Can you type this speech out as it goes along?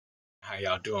How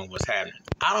y'all doing? What's happening?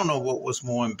 I don't know what was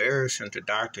more embarrassing to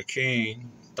Dr. King,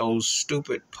 those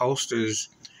stupid posters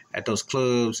at those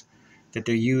clubs that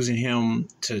they're using him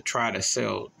to try to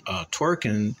sell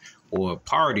twerking or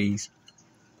parties,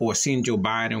 or seeing Joe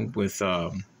Biden with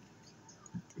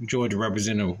Georgia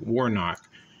Representative Warnock.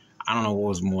 I don't know what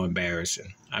was more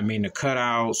embarrassing. I mean, the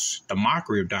cutouts, the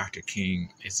mockery of Dr.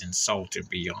 King is insulting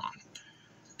beyond.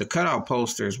 The cutout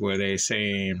posters where they're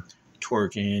saying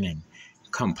twerking and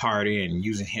come party and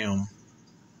using him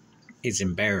is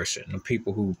embarrassing. The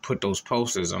people who put those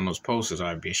posters on those posters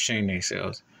ought to be ashamed of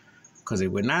themselves, because they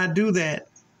would not do that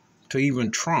to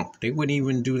even Trump. They wouldn't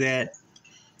even do that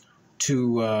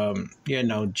to,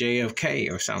 JFK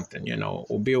or something,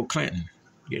 or Bill Clinton.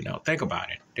 Think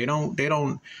about it. They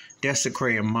don't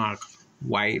desecrate and mock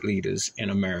white leaders in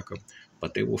America,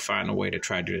 but they will find a way to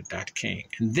try to do it to Dr. King.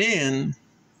 And then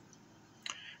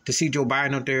to see Joe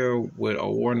Biden up there with a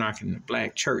Warnock in the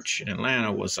black church in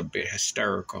Atlanta was a bit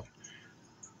hysterical.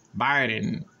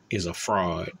 Biden is a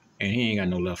fraud, and he ain't got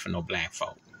no love for no black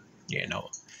folk.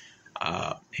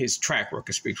 His track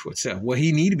record speaks for itself. What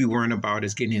he need to be worrying about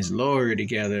is getting his lawyer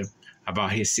together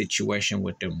about his situation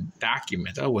with them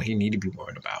documents. That's what he need to be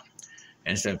worried about,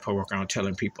 instead of working on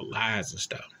telling people lies and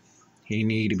stuff. He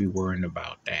need to be worrying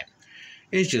about that.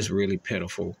 It's just really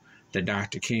pitiful that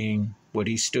Dr. King, what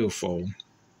he stood for,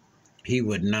 he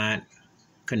would not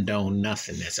condone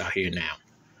nothing that's out here now.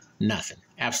 Nothing.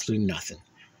 Absolutely nothing.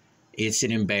 It's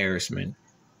an embarrassment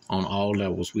on all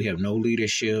levels. We have no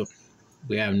leadership.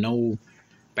 We have no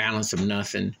balance of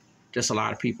nothing. Just a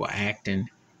lot of people acting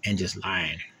and just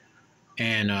lying.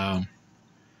 And,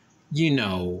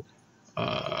 you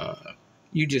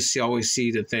just always see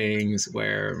the things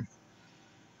where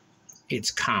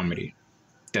it's comedy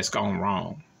that's gone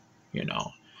wrong,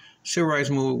 Civil rights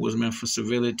movement was meant for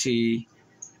civility,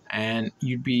 and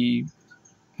you'd be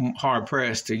hard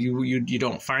pressed to you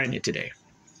don't find it today.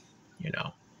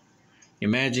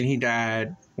 Imagine he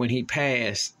died when he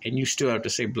passed, and you still have to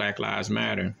say Black Lives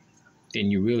Matter. Then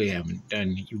you really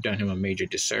you've done him a major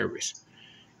disservice.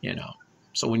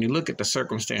 So when you look at the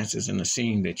circumstances and the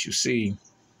scene that you see,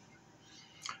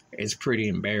 it's pretty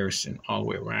embarrassing all the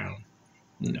way around.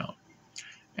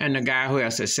 And the guy who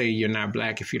has to say you're not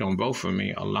black if you don't vote for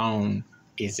me alone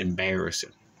is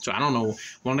embarrassing. So I don't know,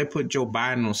 when they put Joe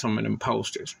Biden on some of them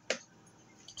posters,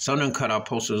 some of them cutout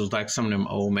posters was like some of them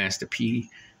old Master P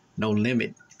No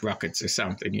Limit records or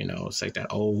something, It's like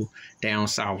that old down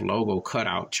south logo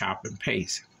cutout, chop and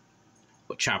paste,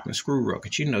 or chop and screw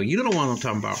records. You know the one I'm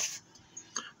talking about.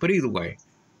 But either way,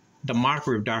 the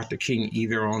mockery of Dr. King,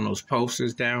 either on those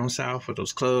posters down south or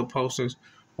those club posters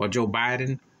or Joe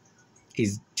Biden,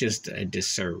 is just a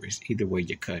disservice. Either way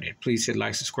you cut it. Please hit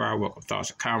like, subscribe, welcome thoughts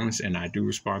and comments, and I do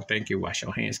respond. Thank you. Wash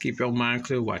your hands. Keep your mind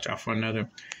clear. Watch out for another.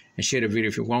 And share the video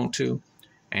if you want to.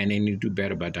 And they need to do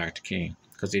better by Dr. King,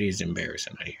 because it is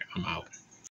embarrassing out here. I'm out.